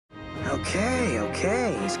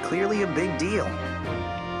Okay, he's clearly a big deal.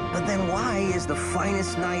 But then why is the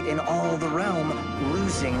finest knight in all the realm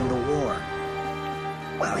losing the war?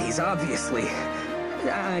 Well, he's obviously...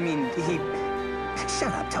 he...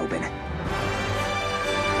 Shut up, Tobin.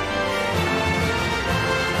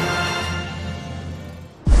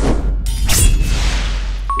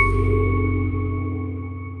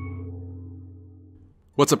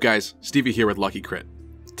 What's up guys, Stevie here with Lucky Crit.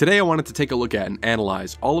 Today I wanted to take a look at and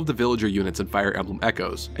analyze all of the villager units in Fire Emblem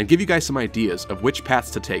Echoes, and give you guys some ideas of which paths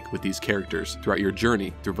to take with these characters throughout your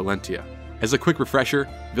journey through Valentia. As a quick refresher,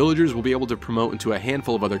 villagers will be able to promote into a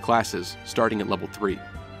handful of other classes, starting at level 3.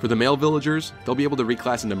 For the male villagers, they'll be able to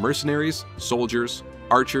reclass into mercenaries, soldiers,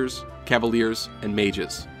 archers, cavaliers, and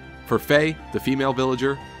mages. For Faye, the female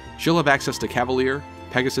villager, she'll have access to cavalier,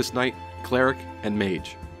 Pegasus Knight, cleric, and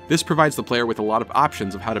mage. This provides the player with a lot of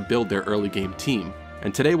options of how to build their early game team,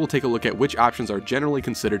 and today we'll take a look at which options are generally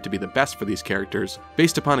considered to be the best for these characters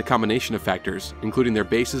based upon a combination of factors, including their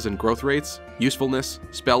bases and growth rates, usefulness,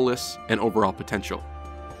 spell lists, and overall potential.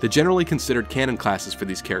 The generally considered canon classes for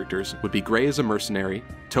these characters would be Gray as a mercenary,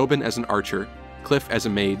 Tobin as an archer, Kliff as a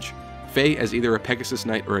mage, Faye as either a Pegasus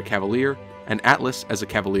Knight or a cavalier, and Atlas as a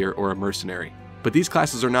cavalier or a mercenary. But these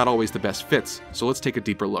classes are not always the best fits, so let's take a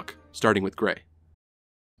deeper look, starting with Gray.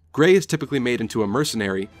 Gray is typically made into a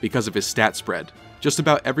mercenary because of his stat spread. Just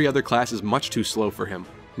about every other class is much too slow for him.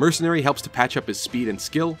 Mercenary helps to patch up his speed and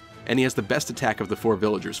skill, and he has the best attack of the 4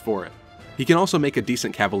 villagers for it. He can also make a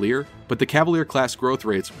decent cavalier, but the cavalier class growth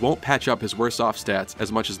rates won't patch up his worse off stats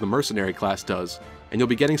as much as the mercenary class does, and you'll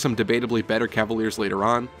be getting some debatably better cavaliers later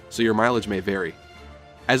on, so your mileage may vary.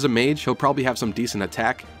 As a mage, he'll probably have some decent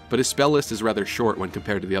attack, but his spell list is rather short when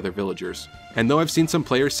compared to the other villagers. And though I've seen some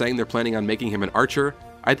players saying they're planning on making him an archer,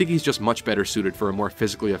 I think he's just much better suited for a more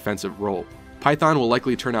physically offensive role. Python will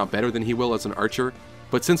likely turn out better than he will as an archer,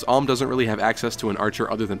 but since Alm doesn't really have access to an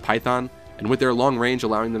archer other than Python, and with their long range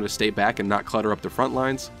allowing them to stay back and not clutter up the front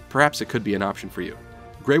lines, perhaps it could be an option for you.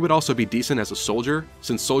 Gray would also be decent as a soldier,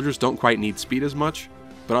 since soldiers don't quite need speed as much,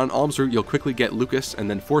 but on Alm's route you'll quickly get Lucas and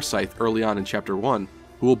then Forsyth early on in Chapter 1,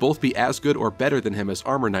 who will both be as good or better than him as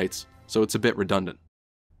armor knights, so it's a bit redundant.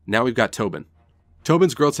 Now we've got Tobin.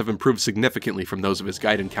 Tobin's growths have improved significantly from those of his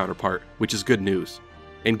Gaiden counterpart, which is good news.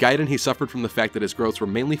 In Gaiden, he suffered from the fact that his growths were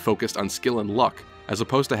mainly focused on skill and luck, as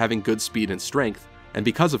opposed to having good speed and strength, and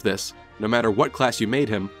because of this, no matter what class you made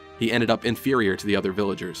him, he ended up inferior to the other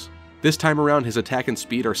villagers. This time around, his attack and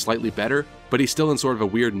speed are slightly better, but he's still in sort of a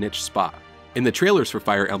weird niche spot. In the trailers for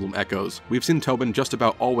Fire Emblem Echoes, we've seen Tobin just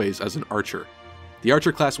about always as an archer. The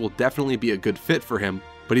archer class will definitely be a good fit for him,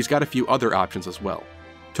 but he's got a few other options as well.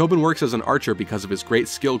 Tobin works as an archer because of his great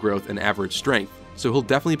skill growth and average strength, so he'll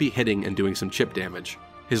definitely be hitting and doing some chip damage.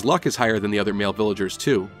 His luck is higher than the other male villagers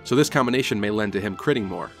too, so this combination may lend to him critting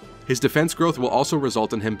more. His defense growth will also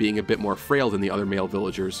result in him being a bit more frail than the other male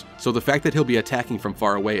villagers, so the fact that he'll be attacking from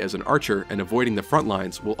far away as an archer and avoiding the front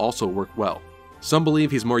lines will also work well. Some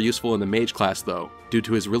believe he's more useful in the mage class though, due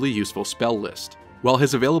to his really useful spell list. While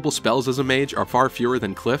his available spells as a mage are far fewer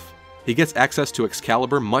than Kliff, he gets access to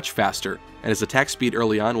Excalibur much faster, and his attack speed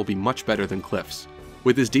early on will be much better than Kliff's.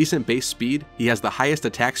 With his decent base speed, he has the highest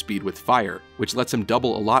attack speed with Fire, which lets him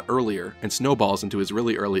double a lot earlier and snowballs into his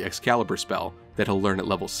really early Excalibur spell that he'll learn at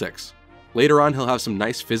level 6. Later on he'll have some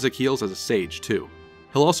nice physic heals as a sage too.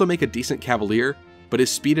 He'll also make a decent cavalier, but his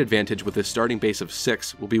speed advantage with his starting base of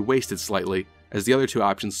 6 will be wasted slightly, as the other two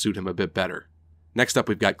options suit him a bit better. Next up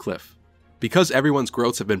we've got Kliff. Because everyone's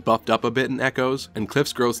growths have been buffed up a bit in Echoes, and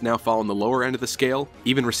Kliff's growths now fall on the lower end of the scale,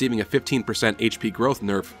 even receiving a 15% HP growth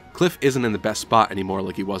nerf, Kliff isn't in the best spot anymore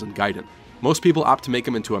like he was in Gaiden. Most people opt to make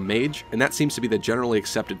him into a mage, and that seems to be the generally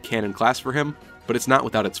accepted canon class for him, but it's not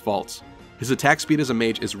without its faults. His attack speed as a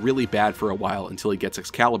mage is really bad for a while until he gets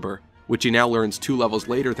Excalibur, which he now learns 2 levels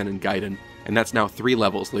later than in Gaiden, and that's now 3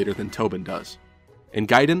 levels later than Tobin does. In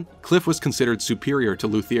Gaiden, Kliff was considered superior to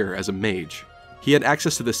Luthier as a mage. He had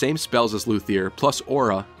access to the same spells as Luthier, plus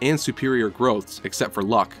aura, and superior growths, except for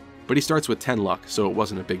luck, but he starts with 10 luck, so it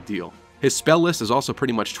wasn't a big deal. His spell list is also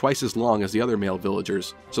pretty much twice as long as the other male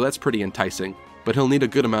villagers, so that's pretty enticing, but he'll need a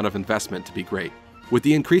good amount of investment to be great. With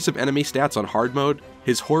the increase of enemy stats on hard mode,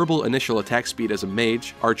 his horrible initial attack speed as a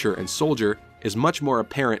mage, archer, and soldier is much more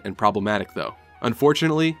apparent and problematic though.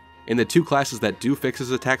 Unfortunately, in the 2 classes that do fix his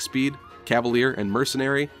attack speed, Cavalier and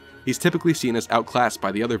Mercenary, he's typically seen as outclassed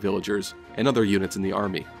by the other villagers and other units in the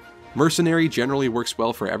army. Mercenary generally works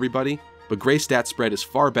well for everybody, but Gray stat spread is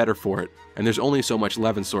far better for it, and there's only so much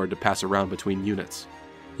Levensword to pass around between units.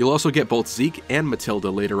 You'll also get both Zeke and Matilda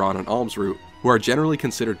later on Alm's route, who are generally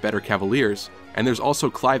considered better cavaliers, and there's also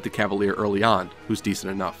Clive the Cavalier early on, who's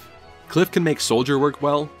decent enough. Kliff can make Soldier work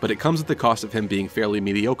well, but it comes at the cost of him being fairly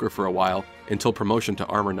mediocre for a while until promotion to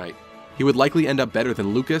Armor Knight. He would likely end up better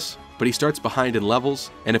than Lucas, but he starts behind in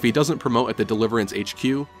levels, and if he doesn't promote at the Deliverance HQ,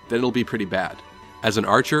 then it'll be pretty bad. As an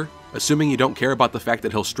archer, assuming you don't care about the fact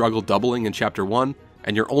that he'll struggle doubling in Chapter 1,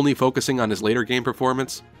 and you're only focusing on his later game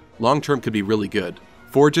performance, long-term could be really good.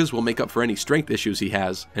 Forges will make up for any strength issues he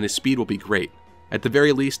has, and his speed will be great. At the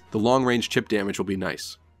very least, the long-range chip damage will be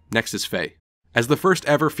nice. Next is Faye. As the first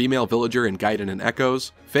ever female villager in Gaiden and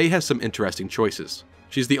Echoes, Faye has some interesting choices.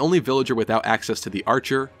 She's the only villager without access to the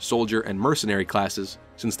Archer, Soldier, and Mercenary classes,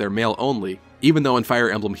 since they're male only, even though in Fire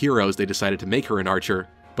Emblem Heroes they decided to make her an Archer,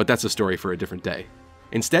 but that's a story for a different day.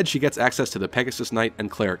 Instead, she gets access to the Pegasus Knight and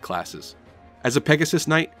Cleric classes. As a Pegasus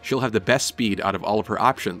Knight, she'll have the best speed out of all of her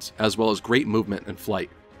options, as well as great movement and flight.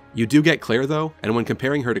 You do get Claire though, and when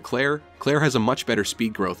comparing her to Claire, Claire has a much better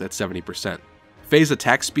speed growth at 70%. Faye's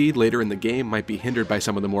attack speed later in the game might be hindered by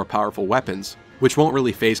some of the more powerful weapons, which won't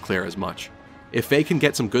really phase Claire as much. If Faye can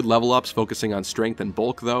get some good level ups focusing on strength and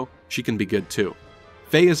bulk though, she can be good too.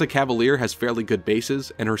 Faye as a Cavalier has fairly good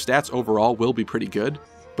bases, and her stats overall will be pretty good,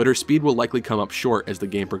 but her speed will likely come up short as the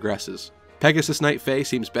game progresses. Pegasus Knight Faye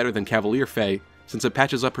seems better than Cavalier Faye, since it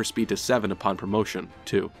patches up her speed to 7 upon promotion,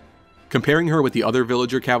 too. Comparing her with the other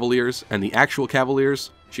villager Cavaliers and the actual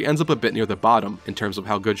Cavaliers, she ends up a bit near the bottom in terms of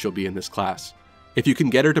how good she'll be in this class. If you can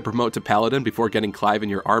get her to promote to Paladin before getting Clive in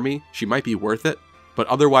your army, she might be worth it, but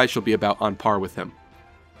otherwise she'll be about on par with him.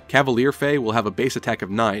 Cavalier Faye will have a base attack of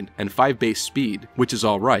 9 and 5 base speed, which is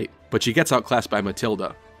alright, but she gets outclassed by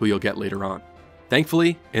Matilda, who you'll get later on.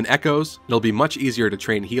 Thankfully, in Echoes, it'll be much easier to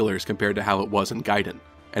train healers compared to how it was in Gaiden,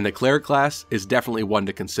 and the Cleric class is definitely one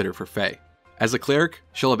to consider for Faye. As a Cleric,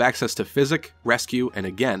 she'll have access to Physic, Rescue, and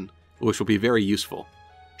Again, which will be very useful.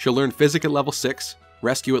 She'll learn Physic at level 6,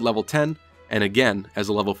 Rescue at level 10, and Again as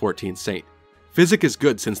a level 14 Saint. Physic is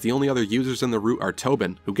good since the only other users in the route are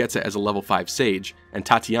Tobin, who gets it as a level 5 Sage, and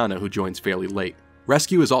Tatiana, who joins fairly late.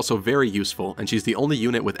 Rescue is also very useful, and she's the only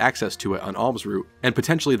unit with access to it on Alm's route, and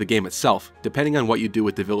potentially the game itself, depending on what you do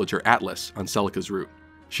with the villager Atlas on Celica's route.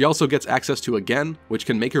 She also gets access to Again, which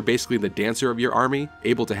can make her basically the dancer of your army,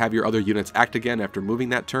 able to have your other units act again after moving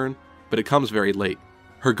that turn, but it comes very late.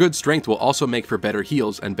 Her good strength will also make for better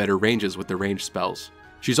heals and better ranges with the ranged spells.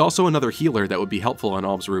 She's also another healer that would be helpful on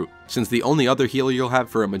Alm's route, since the only other healer you'll have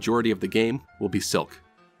for a majority of the game will be Silk.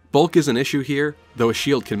 Bulk is an issue here, though a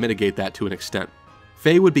shield can mitigate that to an extent.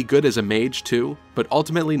 Faye would be good as a mage too, but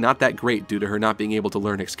ultimately not that great due to her not being able to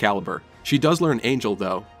learn Excalibur. She does learn Angel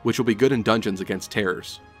though, which will be good in dungeons against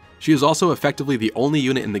terrors. She is also effectively the only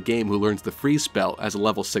unit in the game who learns the Freeze spell as a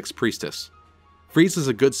level 6 priestess. Freeze is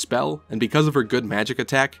a good spell, and because of her good magic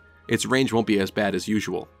attack, its range won't be as bad as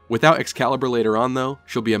usual. Without Excalibur later on though,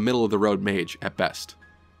 she'll be a middle-of-the-road mage at best.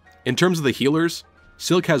 In terms of the healers,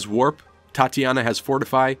 Silk has Warp, Tatiana has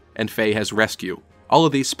Fortify, and Faye has Rescue. All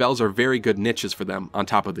of these spells are very good niches for them on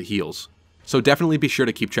top of the heals, so definitely be sure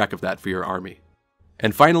to keep track of that for your army.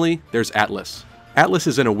 And finally, there's Atlas. Atlas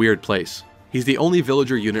is in a weird place. He's the only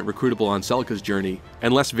villager unit recruitable on Celica's journey,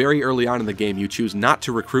 unless very early on in the game you choose not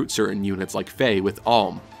to recruit certain units like Faye with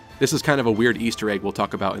Alm. This is kind of a weird Easter egg we'll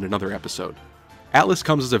talk about in another episode. Atlas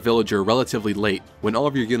comes as a villager relatively late, when all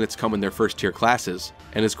of your units come in their first tier classes,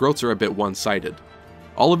 and his growths are a bit one-sided.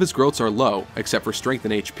 All of his growths are low, except for strength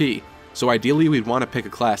and HP, so ideally we'd want to pick a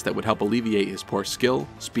class that would help alleviate his poor skill,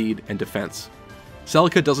 speed, and defense.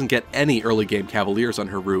 Celica doesn't get any early game Cavaliers on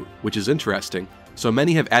her route, which is interesting, so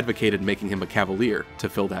many have advocated making him a Cavalier to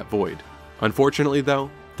fill that void. Unfortunately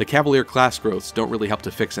though, the Cavalier class growths don't really help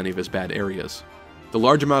to fix any of his bad areas. The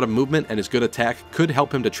large amount of movement and his good attack could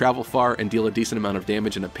help him to travel far and deal a decent amount of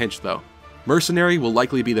damage in a pinch though. Mercenary will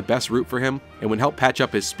likely be the best route for him and would help patch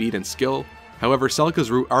up his speed and skill. However, Celica's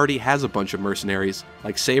route already has a bunch of mercenaries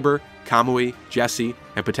like Saber, Kamui, Jesse,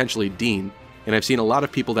 and potentially Dean, and I've seen a lot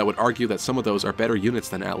of people that would argue that some of those are better units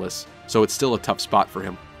than Atlas, so it's still a tough spot for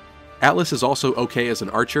him. Atlas is also okay as an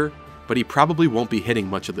archer, but he probably won't be hitting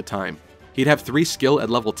much of the time. He'd have 3 skill at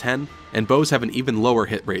level 10, and bows have an even lower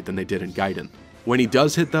hit rate than they did in Gaiden. When he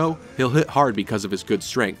does hit though, he'll hit hard because of his good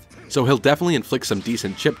strength, so he'll definitely inflict some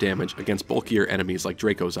decent chip damage against bulkier enemies like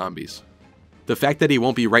Draco zombies. The fact that he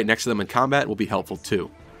won't be right next to them in combat will be helpful too.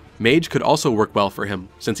 Mage could also work well for him,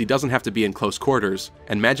 since he doesn't have to be in close quarters,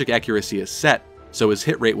 and magic accuracy is set, so his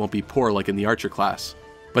hit rate won't be poor like in the archer class.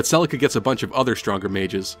 But Celica gets a bunch of other stronger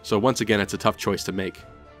mages, so once again it's a tough choice to make.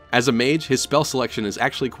 As a mage, his spell selection is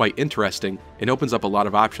actually quite interesting, and opens up a lot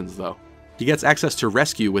of options though. He gets access to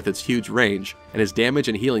Rescue with its huge range, and his damage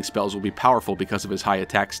and healing spells will be powerful because of his high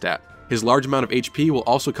attack stat. His large amount of HP will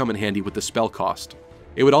also come in handy with the spell cost.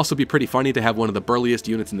 It would also be pretty funny to have one of the burliest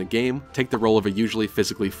units in the game take the role of a usually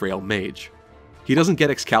physically frail mage. He doesn't get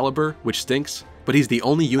Excalibur, which stinks, but he's the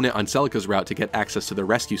only unit on Celica's route to get access to the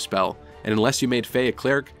rescue spell, and unless you made Faye a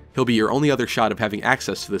cleric, he'll be your only other shot of having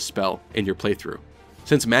access to this spell in your playthrough.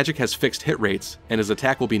 Since magic has fixed hit rates, and his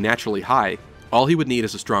attack will be naturally high, all he would need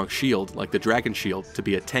is a strong shield, like the Dragon Shield, to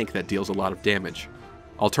be a tank that deals a lot of damage.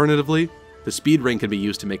 Alternatively, the speed ring can be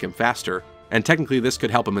used to make him faster, and technically this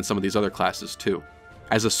could help him in some of these other classes too.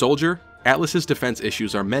 As a soldier, Atlas's defense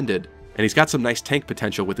issues are mended, and he's got some nice tank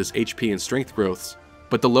potential with his HP and strength growths,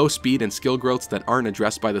 but the low speed and skill growths that aren't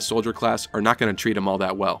addressed by the soldier class are not going to treat him all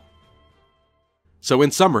that well. So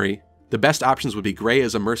in summary, the best options would be Gray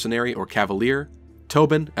as a mercenary or cavalier,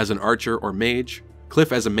 Tobin as an archer or mage,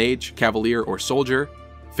 Kliff as a mage, cavalier, or soldier,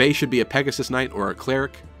 Faye should be a Pegasus Knight or a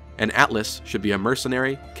cleric, and Atlas should be a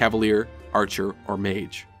mercenary, cavalier, archer, or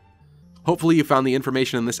mage. Hopefully you found the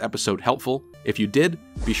information in this episode helpful. If you did,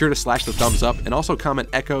 be sure to slash the thumbs up and also comment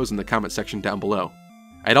Echoes in the comment section down below.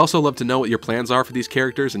 I'd also love to know what your plans are for these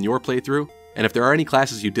characters in your playthrough, and if there are any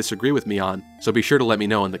classes you disagree with me on, so be sure to let me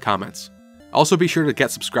know in the comments. Also be sure to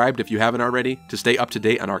get subscribed if you haven't already to stay up to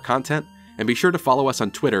date on our content, and be sure to follow us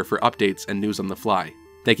on Twitter for updates and news on the fly.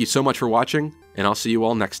 Thank you so much for watching, and I'll see you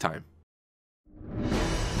all next time.